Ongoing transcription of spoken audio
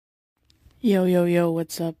Yo, yo, yo,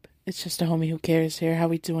 what's up? It's just a homie who cares here. How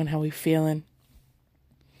we doing? How we feeling?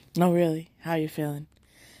 No, really, how you feeling?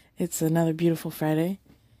 It's another beautiful Friday.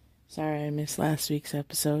 Sorry I missed last week's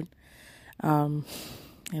episode. Um,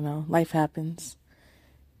 life happens.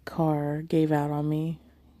 Car gave out on me.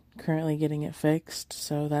 Currently getting it fixed,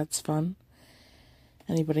 so that's fun.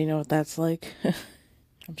 Anybody know what that's like?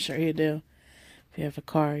 I'm sure you do. If you have a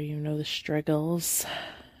car, you know the struggles.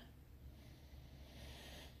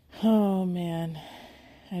 Oh, man.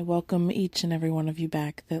 I welcome each and every one of you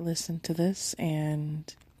back that listen to this,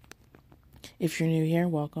 and if you're new here,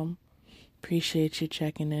 welcome. Appreciate you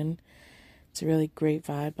checking in. It's a really great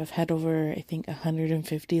vibe. I've had over, I think,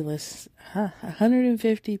 150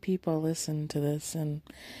 people listen to this, and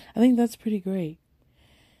I think that's pretty great.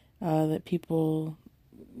 That people,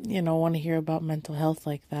 want to hear about mental health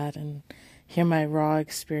like that and hear my raw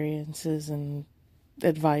experiences and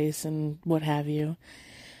advice and what have you.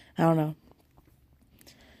 I don't know.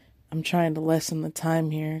 I'm trying to lessen the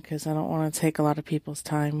time here because I don't want to take a lot of people's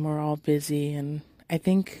time. We're all busy, and I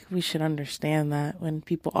think we should understand that when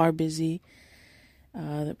people are busy,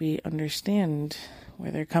 that we understand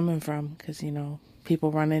where they're coming from because,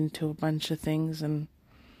 people run into a bunch of things, and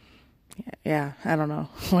yeah, I don't know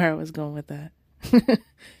where I was going with that.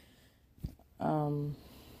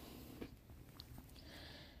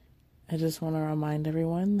 I just want to remind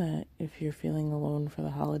everyone that if you're feeling alone for the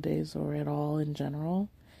holidays or at all in general,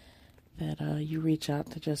 that you reach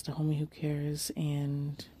out to Just a Homie Who Cares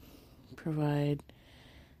and provide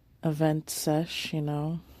a vent sesh,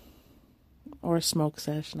 or a smoke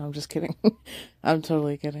sesh. No, I'm just kidding. I'm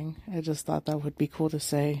totally kidding. I just thought that would be cool to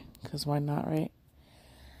say, because why not, right?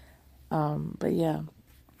 But yeah,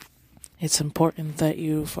 it's important that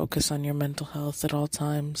you focus on your mental health at all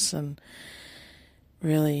times and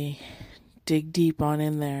really dig deep on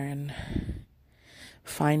in there and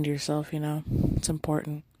find yourself, It's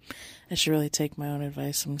important. I should really take my own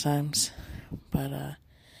advice sometimes, but I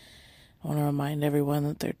want to remind everyone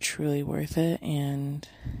that they're truly worth it, and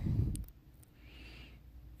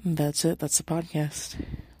that's it. That's the podcast.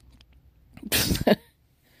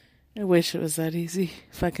 I wish it was that easy.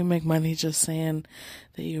 If I could make money just saying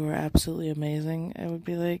that you were absolutely amazing, I would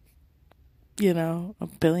be like, a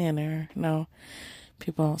billionaire. No,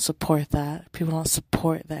 people don't support that. People don't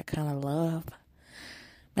support that kind of love.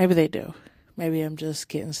 Maybe they do. Maybe I'm just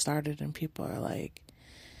getting started and people are like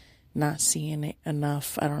not seeing it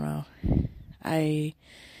enough. I don't know. I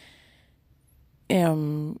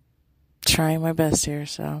am trying my best here,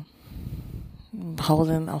 so I'm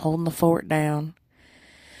holding the fort down.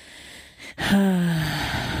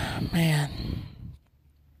 Man.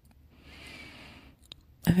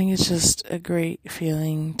 I think it's just a great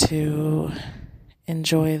feeling to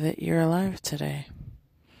enjoy that you're alive today.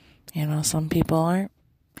 Some people aren't.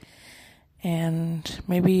 And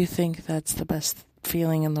maybe you think that's the best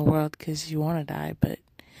feeling in the world because you want to die, but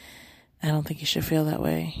I don't think you should feel that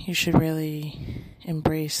way. You should really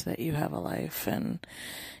embrace that you have a life and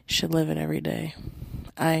you should live it every day.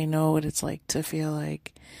 I know what it's like to feel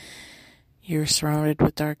like you're surrounded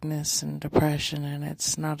with darkness and depression, and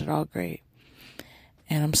it's not at all great.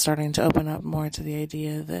 And I'm starting to open up more to the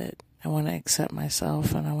idea that I want to accept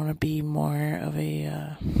myself and I want to be more of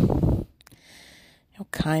a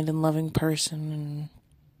kind and loving person. And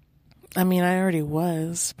I mean, I already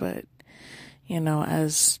was, but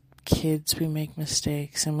as kids we make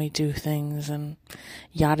mistakes and we do things and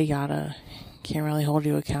yada yada. Can't really hold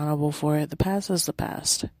you accountable for it. The past is the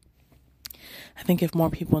past. I think if more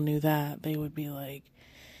people knew that, they would be like,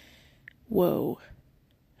 whoa,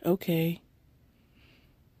 okay,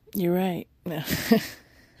 you're right.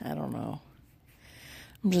 I don't know.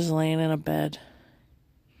 I'm just laying in a bed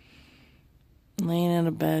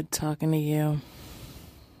talking to you.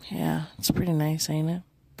 Yeah, it's pretty nice, ain't it?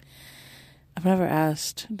 I've never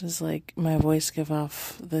asked, does my voice give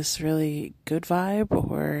off this really good vibe,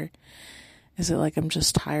 or is it like I'm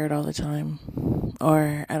just tired all the time?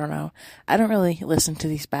 Or I don't know. I don't really listen to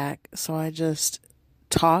these back, so I just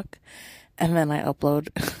talk and then I upload.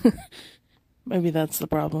 Maybe that's the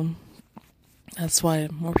problem. That's why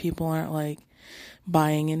more people aren't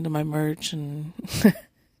buying into my merch, and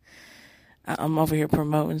I'm over here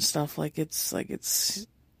promoting stuff like it's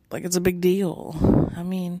a big deal. I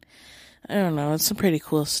mean, I don't know, it's some pretty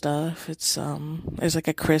cool stuff. It's there's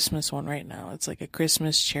a Christmas one right now. It's a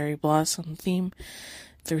Christmas cherry blossom theme.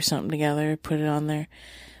 Threw something together, put it on there.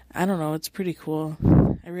 I don't know, it's pretty cool.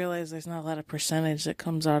 I realize there's not a lot of percentage that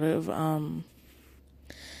comes out of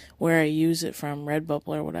where I use it from,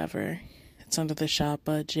 Redbubble or whatever. It's under the shop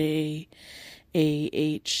JAHWC.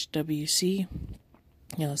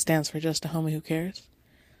 It stands for Just a Homie Who Cares.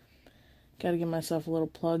 Gotta give myself a little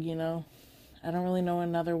plug, I don't really know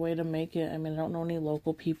another way to make it. I mean, I don't know any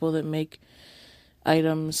local people that make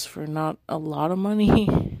items for not a lot of money.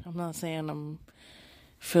 I'm not saying I'm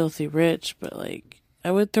filthy rich, but like,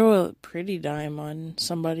 I would throw a pretty dime on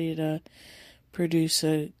somebody to produce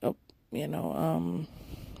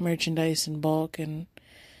merchandise in bulk, and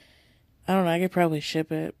I don't know, I could probably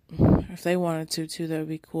ship it. If they wanted to too, that would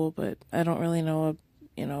be cool, but I don't really know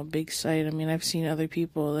a big site. I mean, I've seen other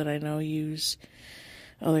people that I know use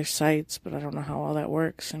other sites, but I don't know how all that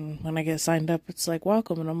works. And when I get signed up, it's like,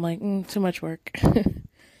 welcome, and I'm like, too much work.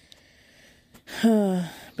 But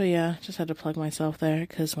yeah, just had to plug myself there,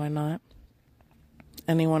 because why not?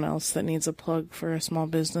 Anyone else that needs a plug for a small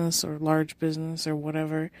business or large business or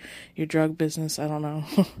whatever, your drug business, I don't know,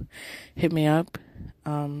 hit me up.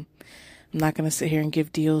 I'm not going to sit here and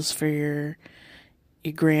give deals for your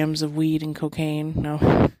grams of weed and cocaine,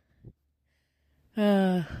 no.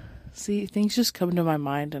 See, things just come to my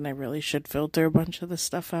mind, and I really should filter a bunch of this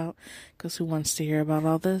stuff out, because who wants to hear about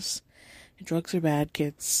all this? Drugs are bad,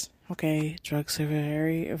 kids. Okay, drugs are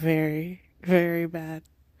very, very, very bad.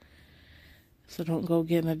 So don't go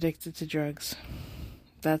getting addicted to drugs.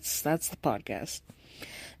 That's the podcast.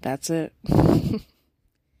 That's it.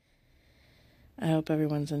 I hope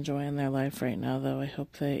everyone's enjoying their life right now, though. I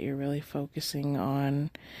hope that you're really focusing on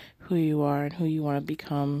who you are and who you want to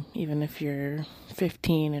become, even if you're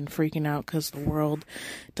 15 and freaking out because the world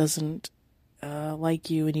doesn't like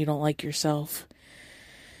you and you don't like yourself.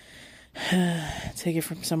 Take it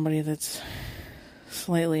from somebody that's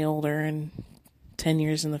slightly older and 10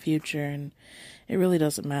 years in the future, and it really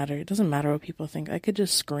doesn't matter. It doesn't matter what people think. I could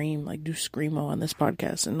just scream, like do Screamo on this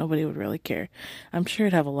podcast, and nobody would really care. I'm sure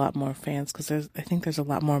it'd have a lot more fans, because I think there's a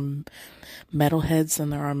lot more metalheads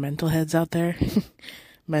than there are mental heads out there.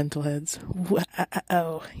 Mental heads.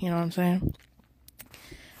 Oh, you know what I'm saying?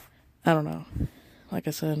 I don't know. Like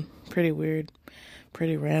I said, pretty weird,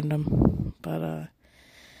 pretty random. But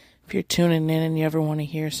if you're tuning in and you ever want to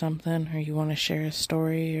hear something, or you want to share a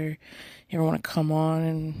story, or you ever want to come on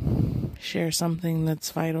and share something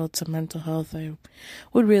that's vital to mental health, I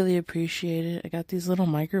would really appreciate it. I got these little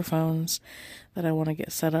microphones that I want to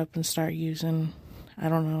get set up and start using. I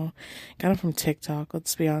don't know. Got them from TikTok,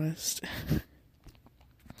 let's be honest.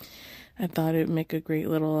 I thought it would make a great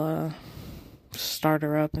little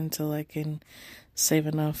starter up until I can save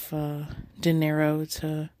enough dinero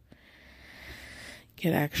to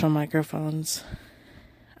get actual microphones.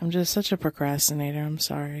 I'm just such a procrastinator. I'm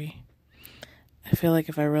sorry. I feel like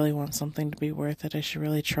if I really want something to be worth it, I should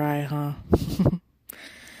really try, huh?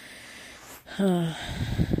 I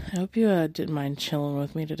hope you didn't mind chilling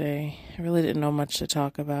with me today. I really didn't know much to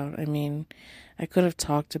talk about. I mean, I could have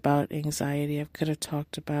talked about anxiety. I could have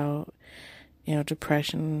talked about,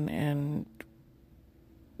 depression and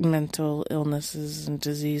mental illnesses and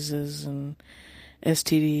diseases and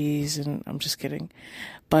STDs, and I'm just kidding.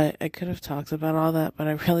 But I could have talked about all that, but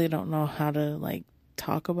I really don't know how to,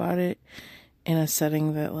 talk about it in a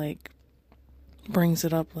setting that, brings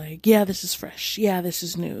it up, yeah, this is fresh. Yeah, this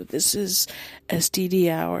is new. This is STD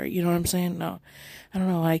hour. You know what I'm saying? No. I don't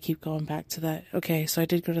know why I keep going back to that. Okay, so I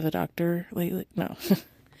did go to the doctor lately. No.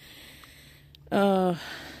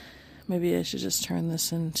 Maybe I should just turn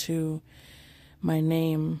this into my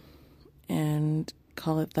name and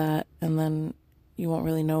call it that, and then you won't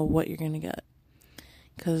really know what you're going to get.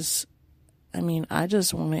 Because, I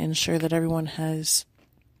just want to ensure that everyone has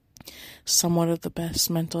somewhat of the best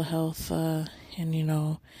mental health and,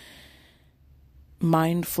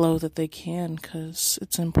 mind flow that they can, because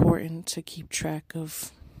it's important to keep track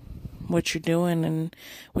of what you're doing and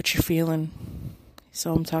what you're feeling.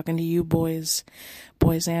 So I'm talking to you boys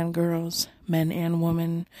and girls, men and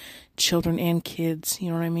women, children and kids, you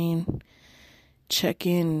know what I mean? Check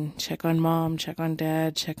in, check on mom, check on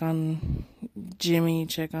dad, check on Jimmy,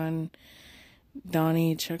 check on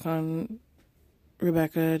Donnie, check on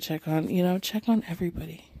Rebecca, check on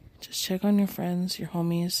everybody. Just check on your friends, your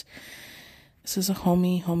homies. This is a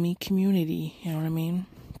homie community, you know what I mean?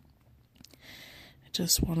 I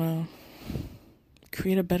just want to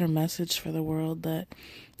create a better message for the world, that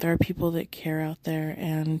there are people that care out there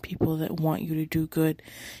and people that want you to do good.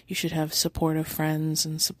 You should have supportive friends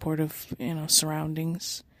and supportive,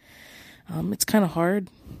 surroundings. It's kind of hard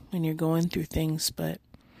when you're going through things, but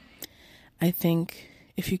I think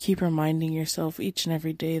if you keep reminding yourself each and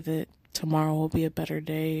every day that tomorrow will be a better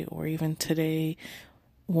day, or even today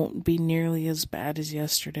won't be nearly as bad as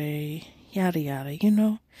yesterday, yada yada,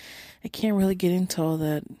 I can't really get into all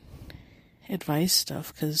that advice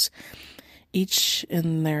stuff, because each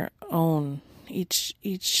in their own, each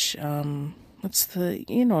what's the,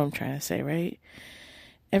 what I'm trying to say, right?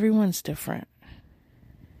 everyone's different.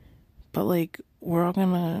 But like we're all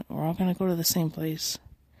gonna go to the same place.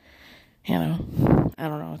 You know, I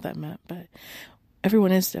don't know what that meant, but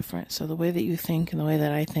everyone is different. So the way that you think and the way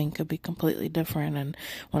that I think could be completely different. And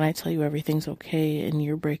when I tell you everything's okay and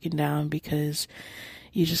you're breaking down because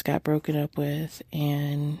you just got broken up with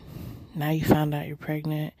and now you found out you're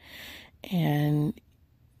pregnant and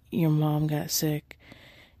your mom got sick,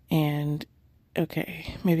 and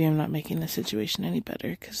okay, maybe I'm not making the situation any better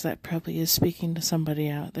because that probably is speaking to somebody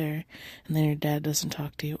out there, and then your dad doesn't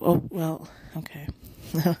talk to you. Oh, well, okay.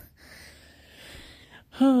 I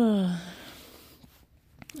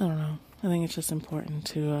don't know. I think it's just important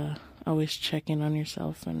to always check in on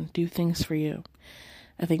yourself and do things for you.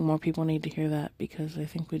 I think more people need to hear that because I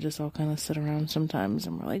think we just all kind of sit around sometimes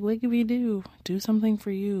and we're like, what can we do? Do something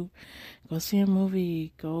for you. Go see a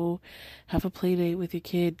movie. Go have a play date with your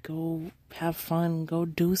kid. Go have fun. Go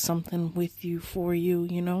do something with you, for you,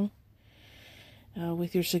 you know?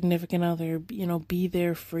 With your significant other, you know, be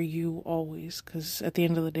there for you always. Because at the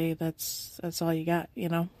end of the day, that's all you got, you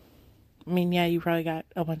know? I mean, yeah, you probably got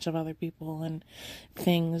a bunch of other people and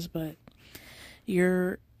things, but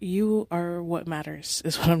you are what matters,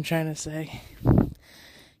 is what I'm trying to say.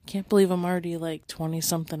 Can't believe I'm already like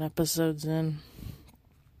 20-something episodes in.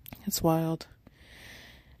 It's wild.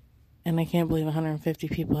 And I can't believe 150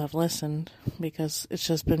 people have listened because it's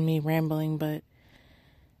just been me rambling, but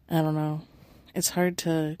I don't know. It's hard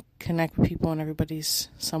to connect with people and everybody's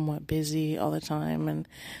somewhat busy all the time and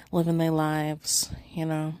living their lives, you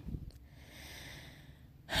know.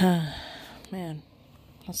 Man,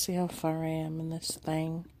 let's see how far I am in this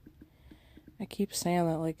thing. I keep saying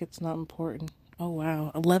that like it's not important. Oh,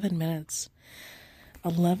 wow. 11 minutes.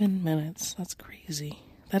 11 minutes. That's crazy.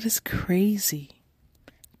 That is crazy.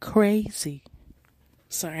 Crazy.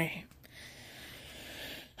 Sorry.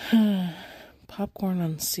 Popcorn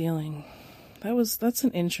on ceiling. That's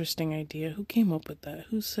an interesting idea. Who came up with that?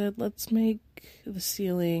 Who said, let's make the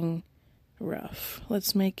ceiling rough.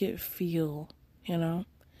 Let's make it feel, you know?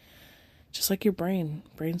 Just like your brain.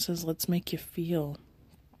 Brain says, let's make you feel.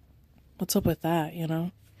 What's up with that, you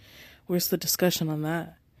know? Where's the discussion on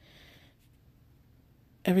that?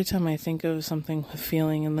 Every time I think of something with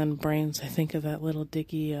feeling and then brains, I think of that little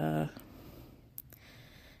Dicky, you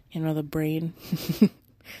know, the brain.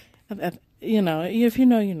 You know, if you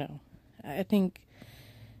know, you know. I think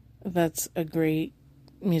that's a great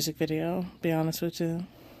music video, to be honest with you.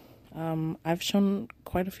 I've shown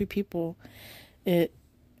quite a few people it,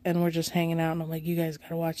 and we're just hanging out, and I'm like, you guys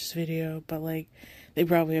gotta watch this video, but like, they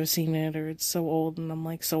probably have seen it, or it's so old, and I'm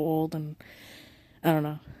like, so old, and I don't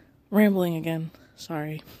know. Rambling again.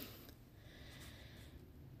 Sorry.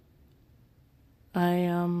 I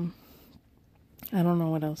don't know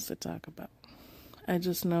what else to talk about. I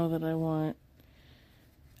just know that I want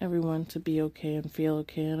everyone to be okay and feel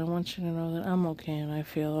okay, and I want you to know that I'm okay and I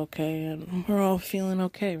feel okay, and we're all feeling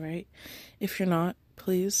okay, right? If you're not,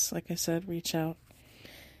 please, like I said, reach out.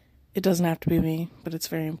 It doesn't have to be me, but it's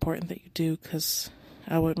very important that you do, because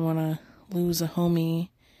I wouldn't want to lose a homie,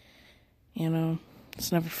 you know?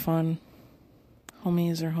 It's never fun.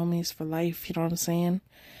 Homies are homies for life, you know what I'm saying?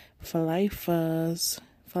 For lifers.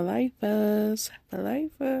 For lifers. For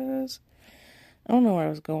lifers. I don't know where I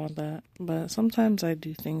was going with that, but sometimes I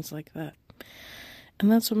do things like that.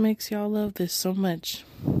 And that's what makes y'all love this so much.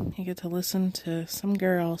 You get to listen to some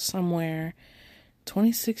girl somewhere,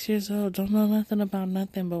 26 years old, don't know nothing about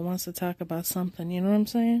nothing, but wants to talk about something. You know what I'm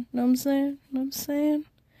saying? Know what I'm saying? Know what I'm saying?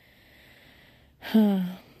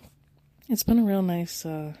 It's been a real nice,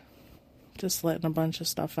 just letting a bunch of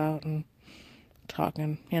stuff out and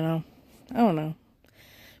talking, you know? I don't know.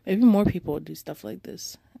 Maybe more people would do stuff like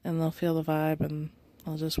this, and they'll feel the vibe, and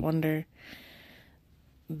they'll just wonder.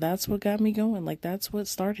 That's what got me going. Like, that's what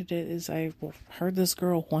started it, is I heard this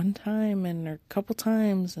girl one time and or a couple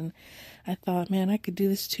times, and I thought, man, I could do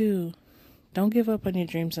this too. Don't give up on your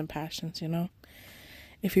dreams and passions, you know?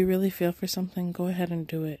 If you really feel for something, go ahead and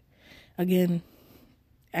do it. Again,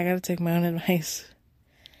 I gotta take my own advice.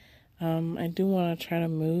 I do want to try to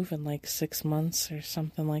move in like 6 months or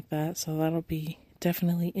something like that, so that'll be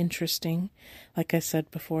definitely interesting. Like I said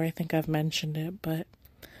before, I think I've mentioned it, but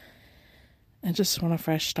I just want a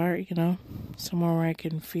fresh start, you know? Somewhere where I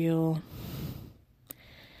can feel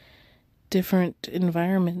different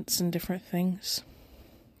environments and different things.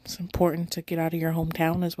 It's important to get out of your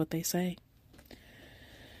hometown, is what they say.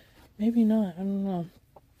 Maybe not, I don't know.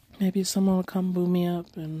 Maybe someone will come boo me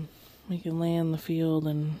up and we can lay in the field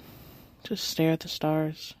and just stare at the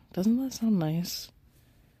stars. Doesn't that sound nice?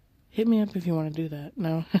 Hit me up if you want to do that.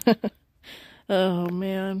 No. Oh,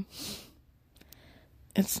 man.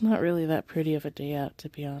 It's not really that pretty of a day out, to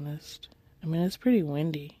be honest. I mean, it's pretty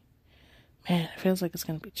windy. Man, it feels like it's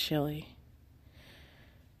gonna be chilly.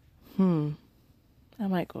 I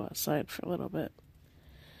might go outside for a little bit.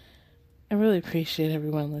 I really appreciate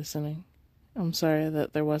everyone listening. I'm sorry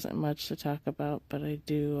that there wasn't much to talk about, but I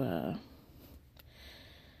do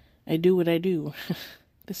what I do.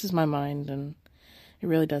 This is my mind, and it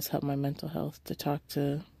really does help my mental health to talk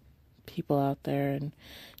to people out there and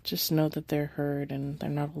just know that they're heard and they're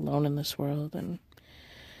not alone in this world. And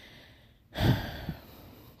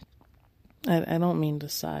I don't mean to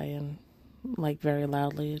sigh and like very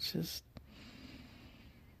loudly. It's just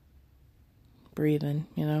breathing,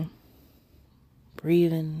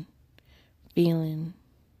 breathing, feeling,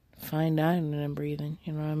 fine dining and breathing,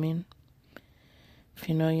 you know what I mean? If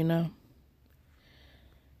you know, you know.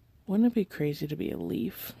 Wouldn't it be crazy to be a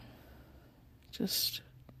leaf? Just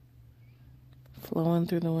flowing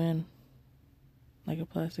through the wind like a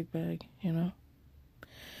plastic bag,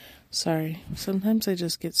 Sorry. Sometimes I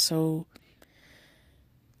just get so,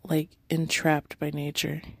 entrapped by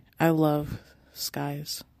nature. I love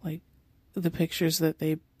skies. The pictures that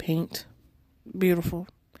they paint, beautiful.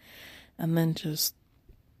 And then just,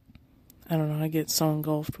 I don't know, I get so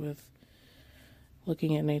engulfed with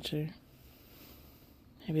looking at nature.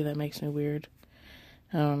 Maybe that makes me weird.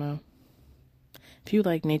 I don't know. If you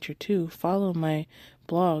like nature too, follow my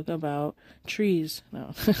blog about trees.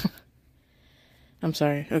 No. I'm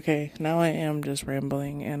sorry. Okay, now I am just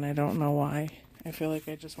rambling and I don't know why. I feel like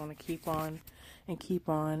I just want to keep on and keep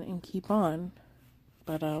on and keep on.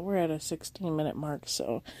 But we're at a 16-minute mark,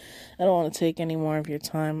 so I don't want to take any more of your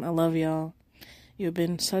time. I love y'all. You've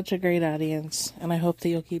been such a great audience, and I hope that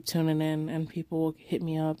you'll keep tuning in and people will hit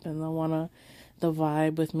me up and they'll want to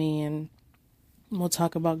vibe with me, and we'll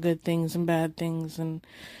talk about good things and bad things and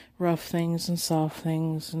rough things and soft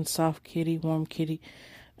kitty, warm kitty.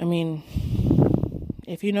 I mean,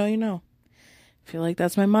 if you know, you know. I feel like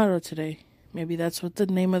that's my motto today. Maybe that's what the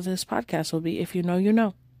name of this podcast will be. If you know, you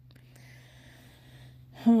know.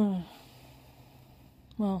 Well,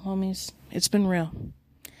 homies, it's been real.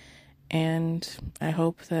 And I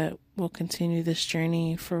hope that we'll continue this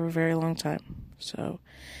journey for a very long time. So,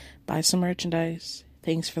 buy some merchandise.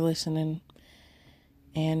 Thanks for listening.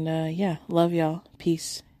 And, love y'all.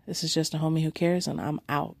 Peace. This is just a homie who cares, and I'm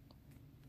out.